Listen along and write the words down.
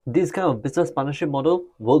This kind of business partnership model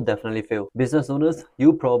will definitely fail. Business owners,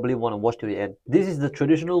 you probably want to watch to the end. This is the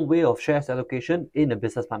traditional way of shares allocation in a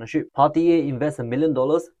business partnership. Party A invests $1 million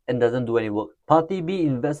and doesn't do any work. Party B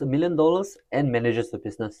invests $1 million and manages the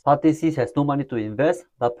business. Party C has no money to invest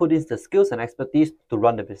but put in the skills and expertise to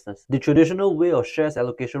run the business. The traditional way of shares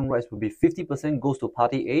allocation rights would be 50% goes to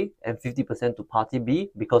Party A and 50% to Party B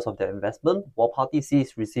because of their investment, while Party C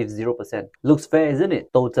receives 0%. Looks fair, isn't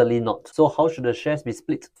it? Totally not. So how should the shares be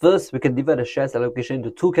split? First, we can divide the shares allocation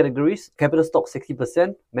into two categories: capital stock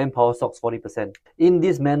 60%, manpower stocks 40%. In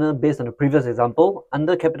this manner, based on the previous example,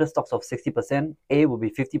 under capital stocks of 60%, A will be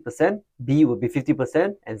 50%, B will be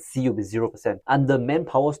 50%, and C will be 0%. Under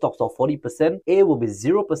manpower stocks of 40%, A will be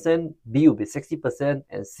 0%, B will be 60%,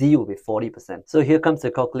 and C will be 40%. So here comes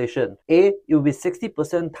the calculation. A, it will be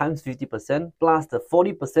 60% times 50% plus the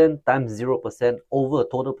 40% times 0% over a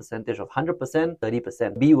total percentage of 100%,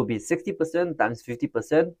 30%. B will be 60% times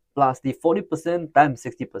 50% plus the 40% times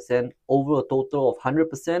 60% over a total of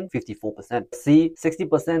 100%, 54%. C,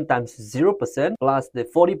 60% times 0% plus the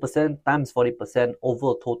 40% times 40%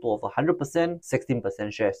 over a total of 100%,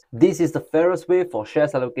 16% shares. This is the fairest way for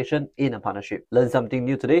shares allocation in a partnership. Learn something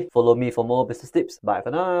new today. Follow me for more business tips. Bye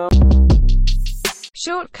for now.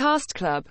 Shortcast Club.